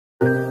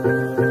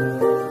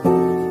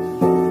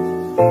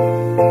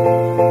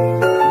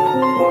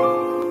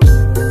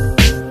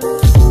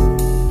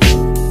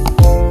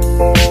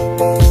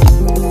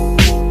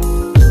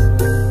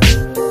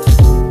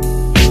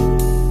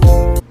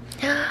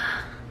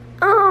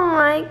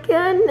my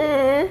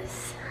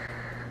goodness.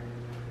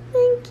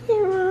 Thank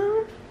you,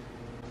 Mom.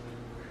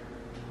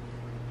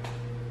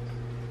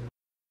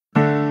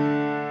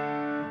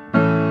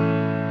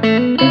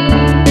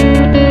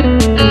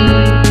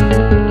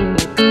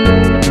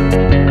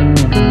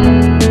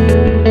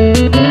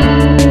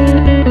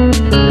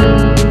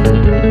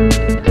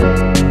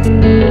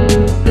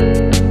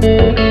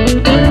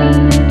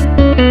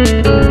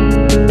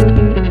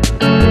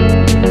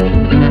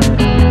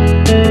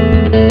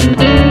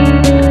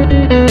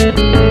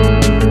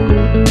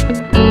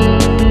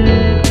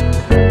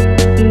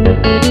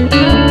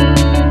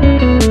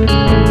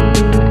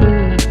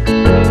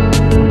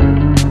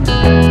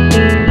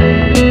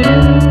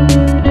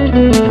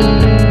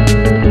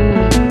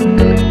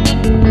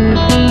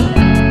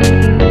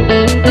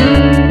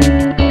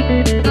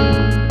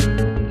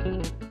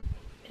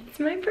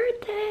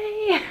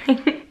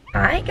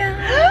 Hi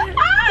guys!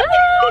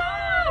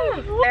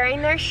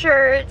 Wearing their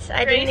shirts.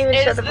 I didn't even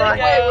show the vlog.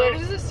 Wait, where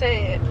does it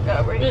say it?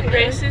 Right here.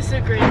 Grace is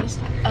the greatest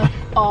of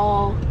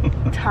all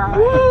time.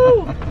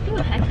 Woo!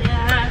 Heck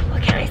yeah.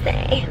 What can I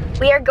say?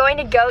 We are going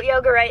to goat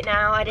yoga right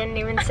now. I didn't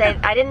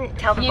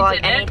tell the vlog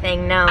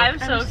anything, no. I'm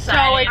so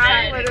excited.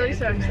 I'm literally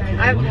so excited.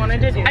 I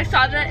wanted to do it. I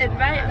saw the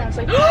invite and I was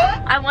like,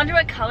 I wonder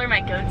what color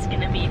my goat's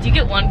gonna be. Do you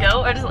get one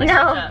goat or does it like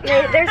no,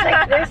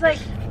 there's like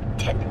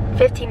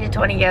 15 to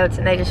 20 goats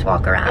and they just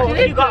walk around. Oh, do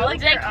they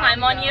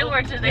climb on you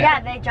or do they? Yeah,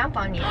 they jump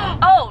on you.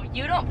 Oh,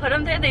 you don't put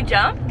them there, they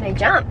jump? They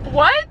jump.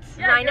 What?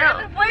 Yeah, I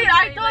know. Wait,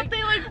 I thought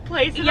they like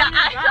place it on your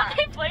back. I thought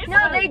they place it.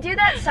 No, they do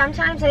that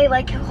sometimes. They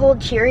like hold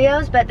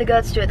Cheerios, but the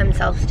goats do it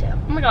themselves too.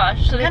 Oh my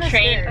gosh, so they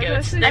train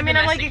goats. I mean,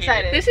 I'm like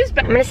excited. This is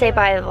I'm gonna say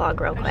bye to the vlog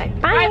real quick.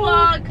 Bye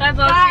vlog. Bye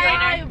vlog. See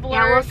you later.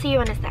 Yeah, we'll see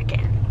you in a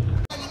second.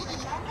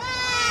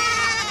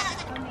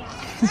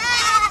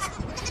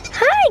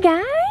 Hi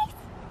guys.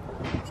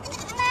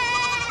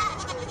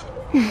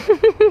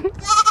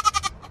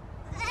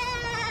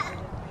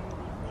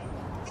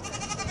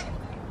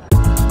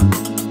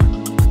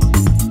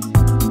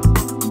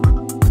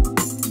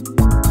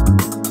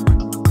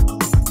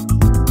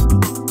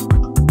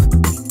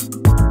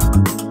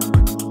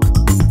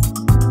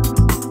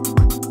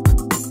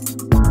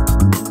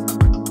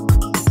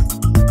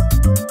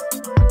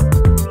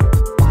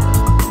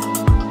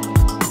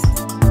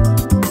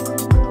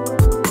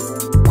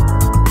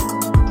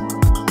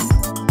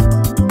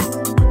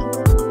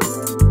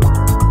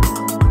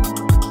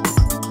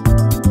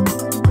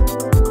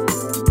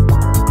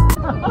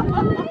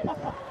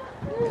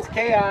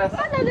 Chaos.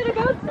 Hi!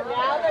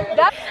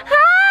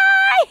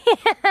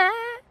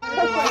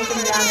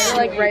 They're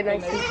like right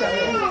next to each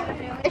other.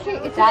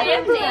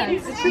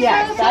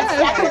 Yes,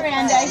 that's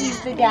Miranda. He's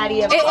the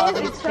daddy of all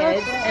these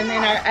kids. And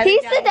then our other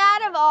He's the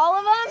dad of all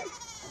of them?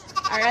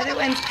 Our other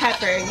one's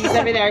Pepper. He's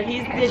over there.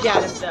 He's the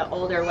dad of the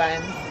older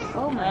ones.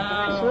 Oh my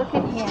gosh, look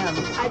at him.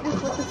 I just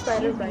put the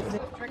spiders right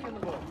there. Oldest trick in the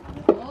book.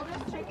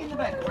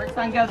 Works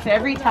on goats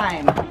every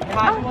time.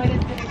 Cosmoid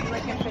is going to be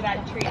looking for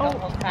that tree the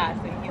whole class,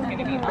 and he's going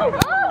to be on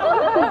it.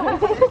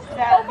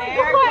 So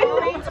they're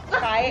going to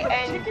try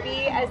and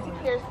be a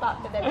secure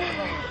spot for them to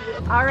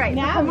land. All right,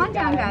 now come on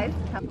down, guys.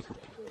 Oh,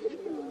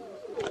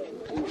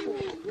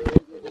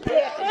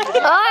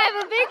 I have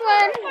a big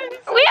one.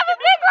 We have a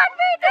big one,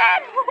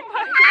 Peyton.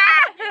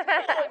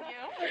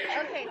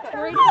 Okay, so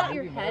worried about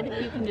your head,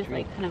 you can just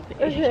like kind of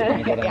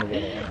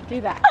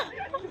do that.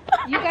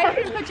 You guys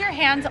can put your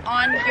hands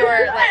on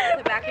your like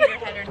the back of your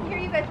head. Or here,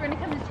 you guys, we're gonna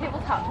come to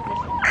tabletop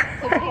position.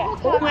 So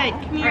tabletop. Wait,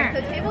 come here.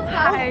 So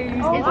tabletop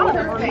is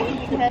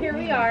perfect. Here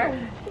we are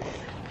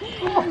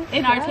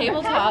in our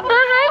tabletop.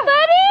 Hi,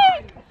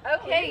 buddy.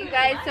 Okay, you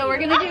guys. So we're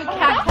gonna do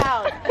cat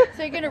cows.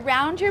 So you're gonna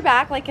round your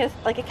back like a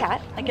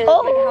cat, like a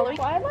Halloween.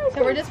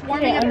 So we're just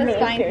warming up the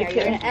spine here.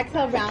 You're gonna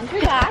exhale, round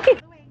your back.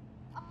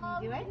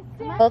 Do it?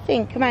 Whole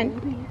thing, come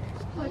on.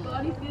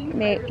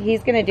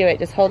 He's gonna do it.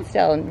 Just hold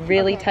still and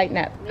really tighten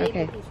up.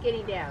 Okay. He's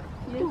getting down.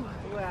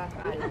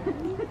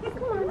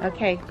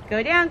 Okay,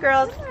 go down,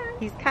 girls.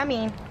 He's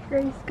coming.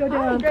 Grace, go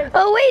down.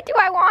 Oh wait, do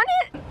I want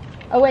it?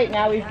 Oh wait,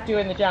 now he's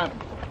doing the jump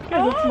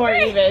because it's more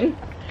even.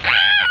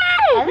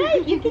 All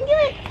right, you can do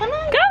it. Come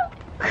on. Go.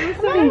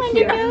 Come on,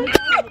 Wendigo.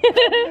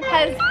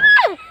 Has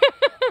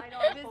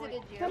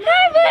visited you.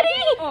 Hi, buddy.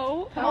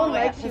 Oh,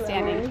 she's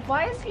standing.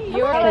 why is he?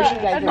 You're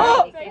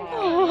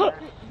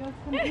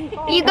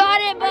You got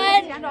it,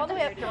 bud. stand all the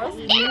way up, girls.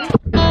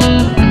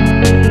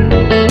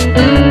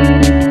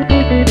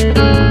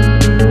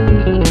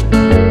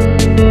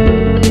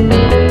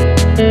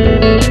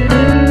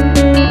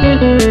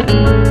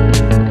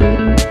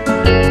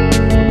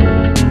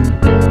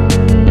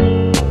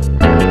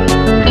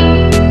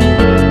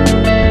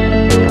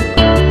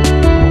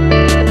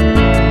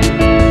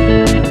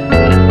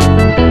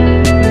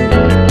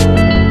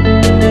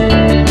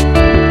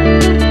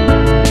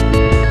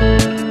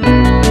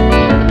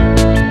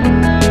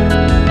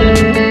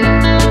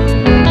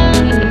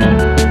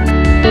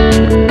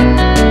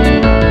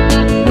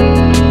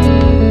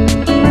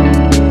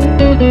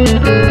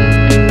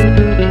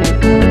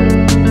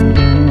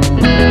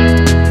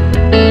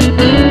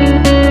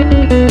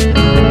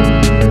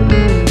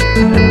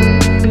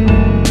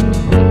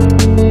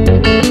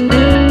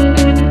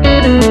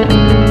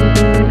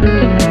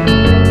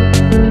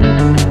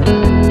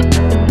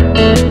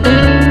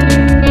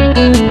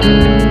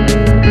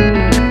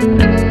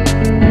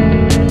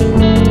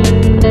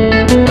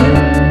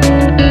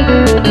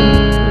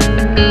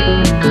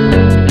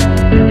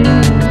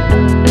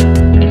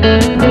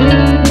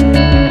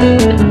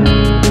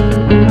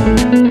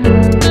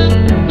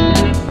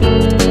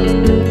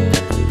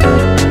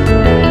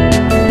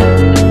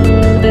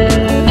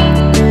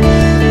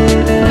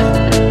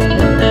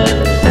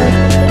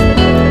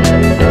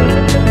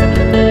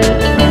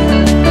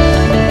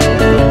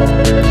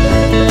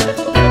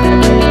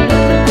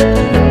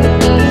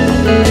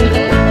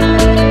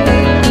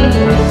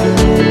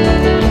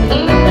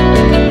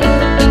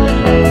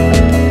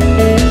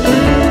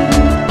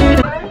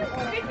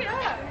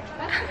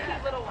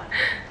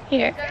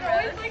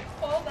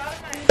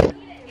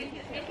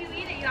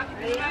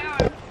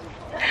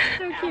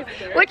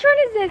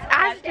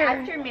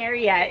 After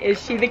Mariette, is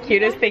she the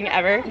cutest thing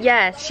ever?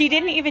 Yes. She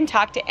didn't even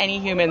talk to any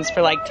humans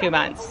for like 2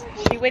 months.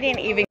 She wouldn't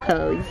even.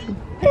 Rosie.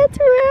 That's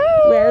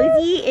Rose.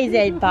 Rosie is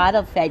a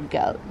bottle-fed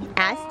goat.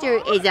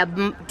 Aster is a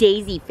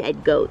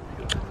daisy-fed goat.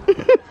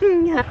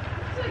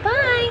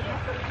 Bye.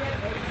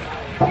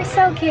 You're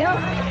so cute.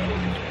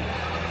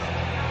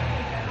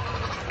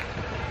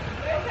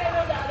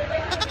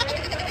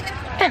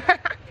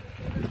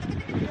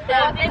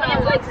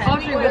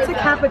 Audrey, what's a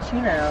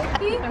cappuccino?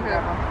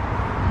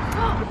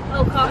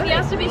 Oh, coffee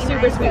has to be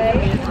super sweet.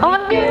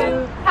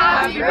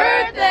 Happy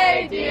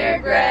birthday, dear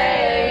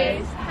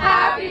Grace.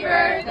 Happy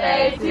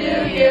birthday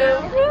to you.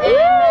 And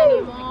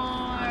many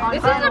more.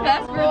 This is the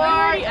best birthday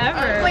party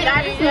ever. Wait,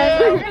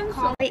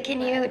 I Wait,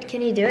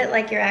 can you do it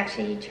like you're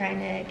actually trying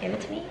to give it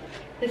to me?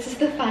 This is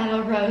the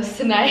final rose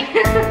tonight.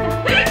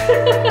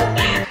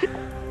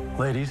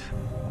 Ladies,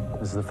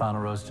 this is the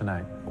final rose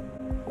tonight.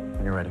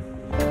 When you're ready.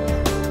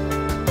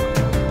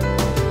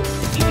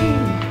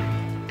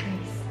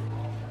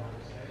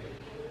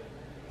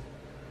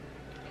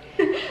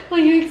 Will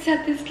you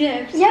accept this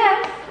gift?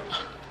 Yes.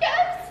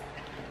 Yes.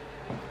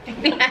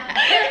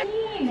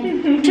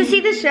 To see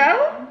the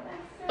show?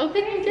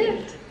 Open your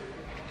gift.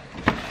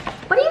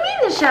 What do you mean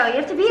the show? You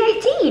have to be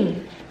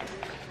 18.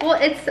 Well,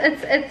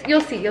 it's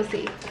you'll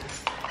see.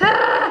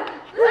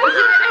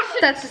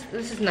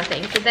 This is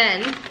nothing. But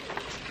then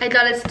I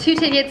got us 2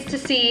 tickets to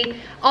see.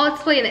 I'll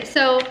explain it.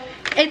 So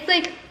it's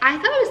like, I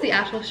thought it was the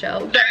actual show,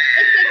 but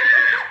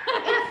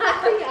it's like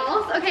it's something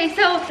else. Okay,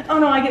 so Oh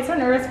no, I get so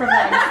nervous for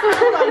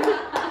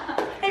vlogs.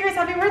 Hey Grace,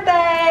 happy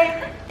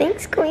birthday!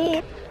 Thanks,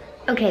 Queen.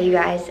 Okay, you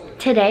guys,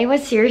 today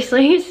was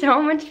seriously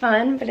so much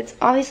fun, but it's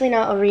obviously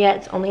not over yet.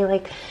 It's only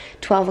like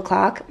 12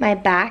 o'clock. My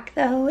back,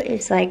 though,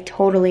 is like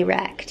totally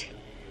wrecked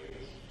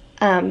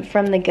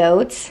from the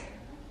goats.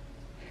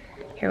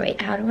 Here, wait,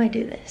 how do I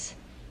do this?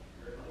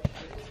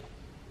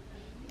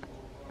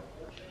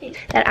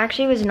 That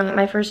actually was not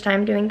my first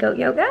time doing goat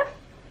yoga.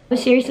 It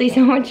was seriously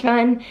so much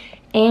fun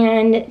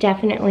and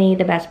definitely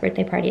the best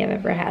birthday party I've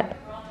ever had.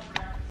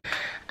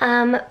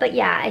 But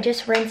yeah, I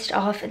just rinsed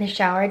off in the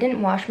shower. I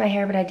didn't wash my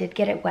hair, but I did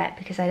get it wet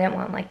because I didn't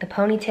want like the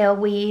ponytail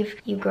weave.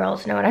 You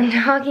girls know what I'm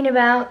talking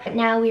about.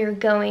 Now we are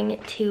going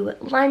to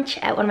lunch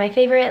at one of my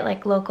favorite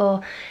like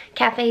local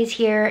cafes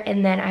here,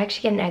 and then I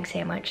actually get an egg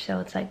sandwich, so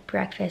it's like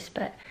breakfast,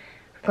 but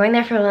we're going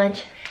there for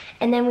lunch.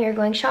 And then we are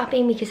going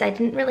shopping because I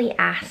didn't really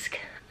ask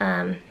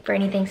for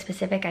anything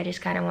specific. I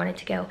just kind of wanted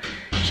to go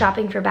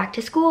shopping for back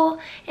to school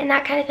and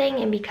that kind of thing.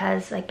 And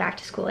because like back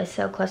to school is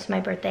so close to my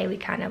birthday, we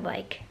kind of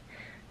like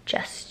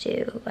just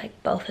do like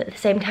both at the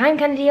same time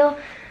kind of deal.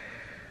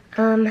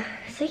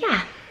 So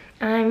yeah,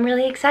 I'm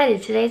really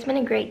excited. Today's been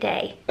a great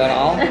day. Is that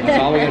all? That's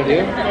all we gotta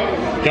do?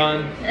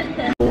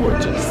 Done.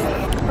 Gorgeous.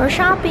 We're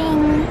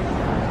shopping.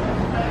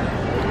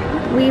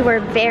 We were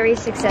very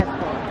successful.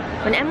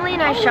 When Emily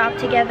and I shop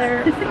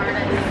together,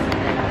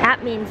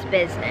 that means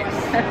business.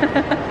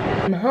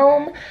 I'm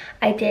home.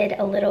 I did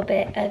a little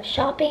bit of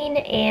shopping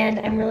and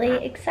I'm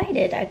really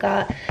excited. I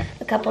got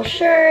a couple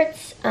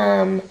shirts.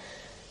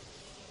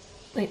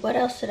 Wait, what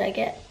else did I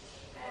get?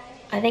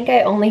 I think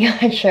I only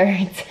got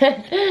shirts.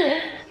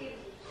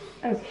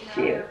 Oh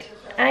shoot.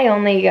 I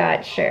only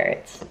got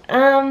shirts.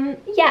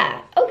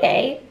 Yeah,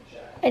 okay.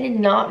 I did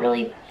not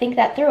really think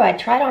that through. I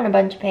tried on a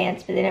bunch of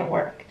pants, but they didn't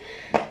work.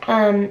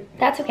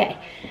 That's okay.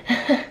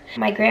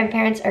 My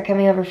grandparents are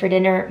coming over for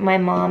dinner. My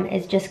mom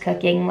is just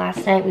cooking.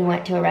 Last night we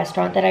went to a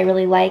restaurant that I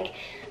really like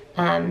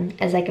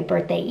as like a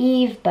birthday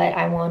eve, but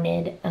I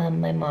wanted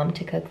my mom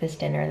to cook this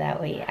dinner that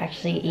we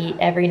actually eat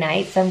every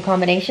night, some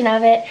combination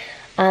of it.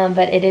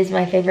 But it is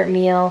my favorite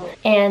meal.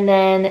 And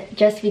then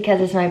just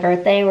because it's my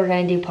birthday, we're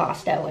gonna do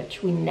pasta,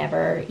 which we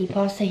never eat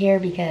pasta here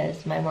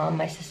because my mom and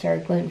my sister are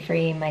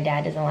gluten-free. My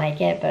dad doesn't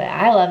like it, but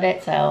I love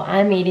it, so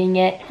I'm eating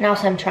it. And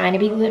also I'm trying to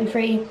be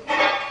gluten-free.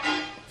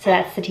 So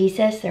that's the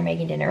thesis. They're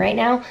making dinner right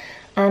now.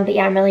 But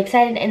yeah, I'm really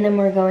excited. And then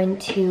we're going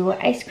to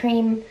ice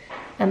cream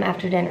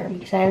after dinner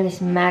because I had this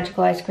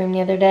magical ice cream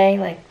the other day,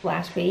 like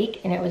last week,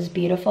 and it was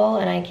beautiful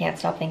and I can't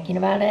stop thinking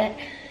about it.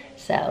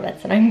 So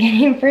that's what I'm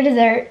getting for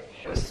dessert.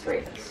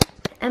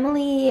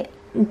 Emily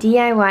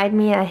DIY'd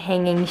me a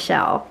hanging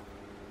shelf.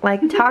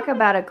 Like, talk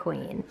about a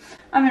queen.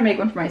 I'm gonna make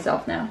one for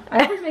myself now.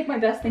 I always make my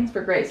best things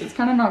for Grace. It's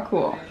kind of not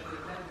cool.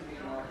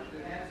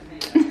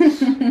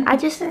 I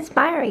just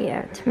inspire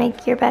you to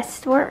make your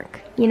best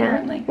work, you know?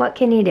 Apparently. What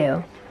can you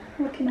do?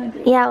 What can I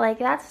do? Yeah, like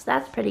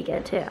that's pretty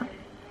good too.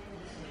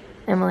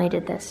 Emily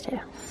did this too.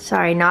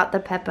 Sorry, not the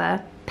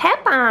Peppa.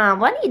 Peppa,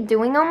 what are you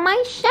doing on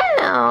my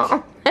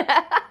shelf?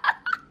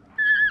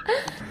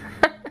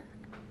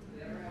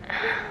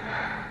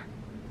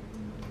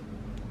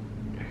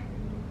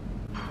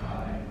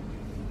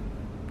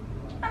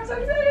 I'm so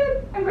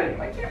excited. I'm ready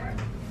my camera.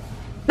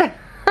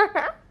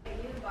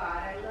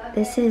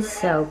 This is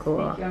so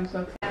cool. I'm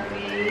so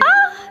excited.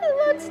 Oh, it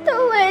looks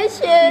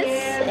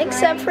delicious.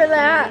 Except for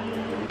that.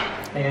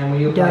 And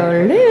will you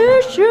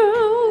Delicious.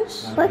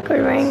 Look,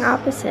 we're wearing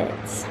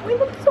opposites. We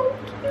look so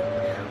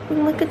cute. We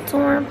look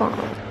adorable.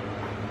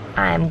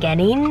 I'm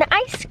getting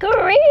ice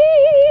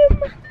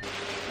cream.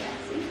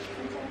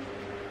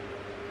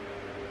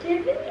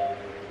 Tiffany?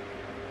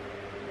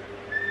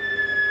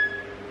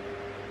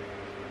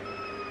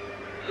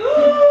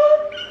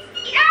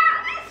 Yeah,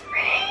 this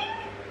ring!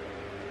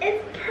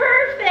 It's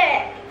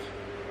perfect!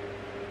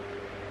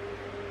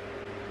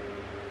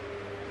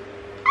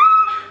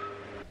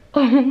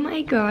 Oh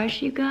my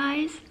gosh, you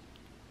guys.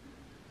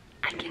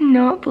 I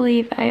cannot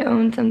believe I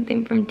own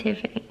something from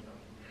Tiffany.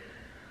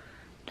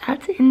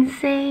 That's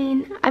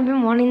insane. I've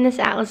been wanting this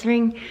Atlas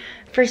ring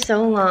for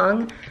so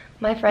long.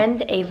 My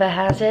friend Ava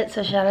has it,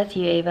 so shout out to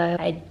you, Ava.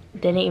 I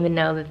didn't even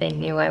know that they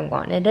knew I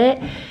wanted it.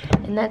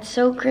 And that's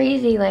so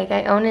crazy. Like,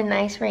 I own a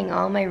nice ring.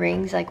 All my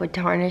rings like would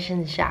tarnish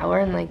in the shower,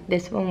 and like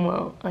this one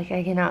won't. Like,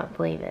 I cannot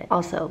believe it.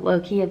 Also,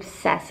 low-key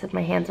obsessed with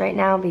my hands right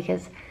now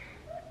because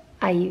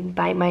I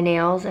bite my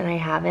nails and I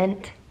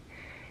haven't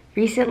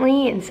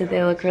recently, and so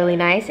they look really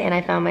nice. And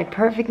I found my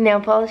perfect nail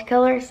polish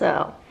color,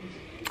 so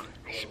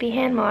I should be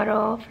hand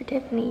model for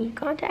Tiffany.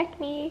 Contact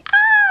me. Ah!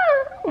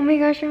 Oh my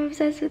gosh, I'm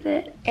obsessed with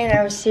it. And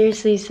I was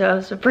seriously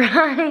so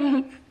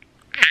surprised.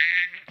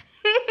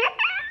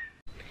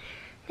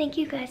 Thank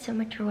you guys so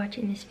much for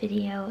watching this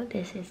video.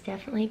 This has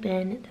definitely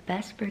been the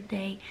best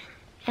birthday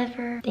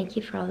ever. Thank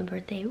you for all the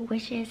birthday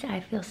wishes.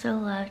 I feel so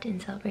loved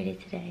and celebrated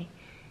today.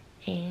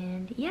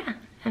 And yeah,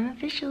 I'm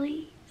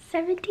officially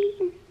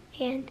 17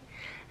 and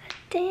a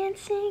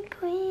dancing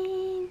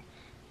queen.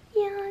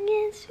 Young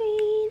and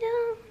sweet,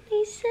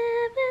 only 17,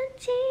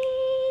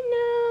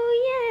 oh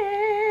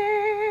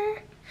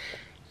yeah.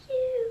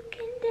 You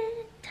can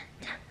dance,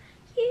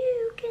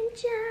 you can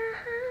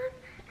jump,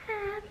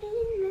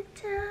 having the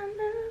time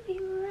of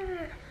your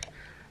life.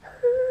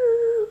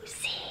 Ooh,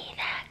 see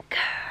that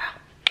girl,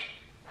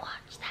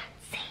 watch that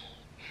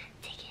scene,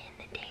 digging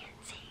the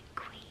dancing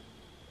queen.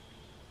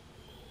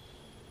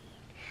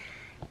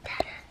 Da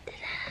da da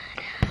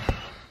da da.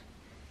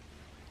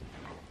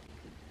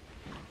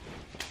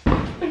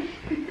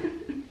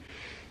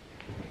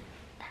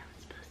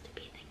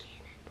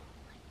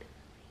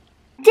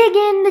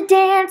 Digging the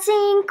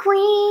dancing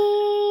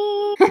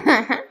queen.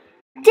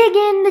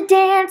 Digging the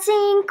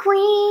dancing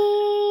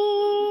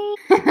queen.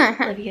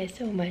 Love you guys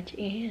so much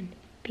and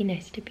be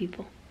nice to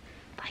people.